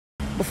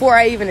before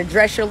I even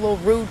address your little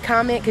rude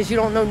comment, because you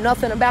don't know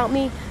nothing about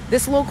me,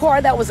 this little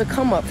car, that was a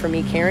come up for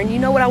me, Karen. You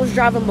know what I was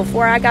driving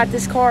before I got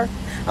this car?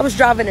 I was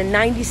driving a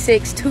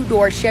 96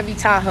 two-door Chevy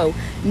Tahoe,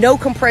 no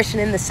compression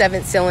in the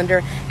 7th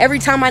cylinder. Every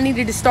time I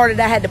needed to start it,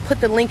 I had to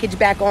put the linkage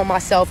back on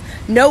myself.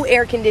 No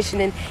air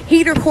conditioning,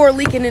 heater core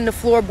leaking in the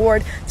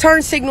floorboard,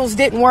 turn signals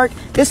didn't work.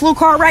 This little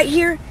car right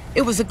here,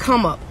 it was a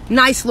come up.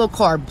 Nice little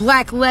car,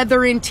 black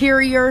leather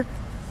interior.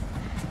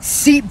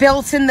 Seat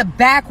belts in the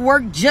back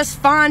work just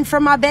fine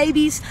for my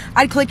babies.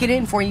 I'd click it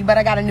in for you, but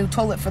I got a new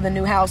toilet for the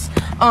new house.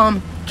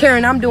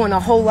 Karen, I'm doing a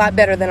whole lot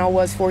better than I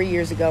was 4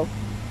 years ago.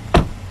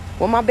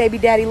 When my baby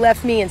daddy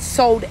left me and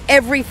sold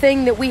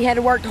everything that we had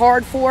worked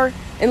hard for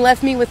and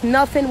left me with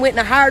nothing, went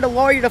and hired a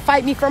lawyer to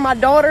fight me for my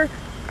daughter,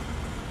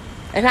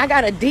 and I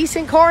got a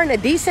decent car and a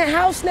decent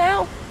house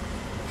now.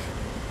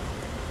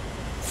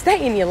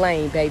 Stay in your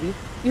lane, baby.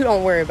 You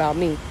don't worry about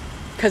me,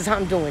 because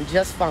I'm doing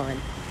just fine.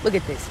 Look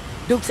at this.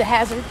 Dukes of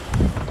Hazzard.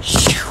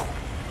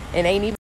 And ain't even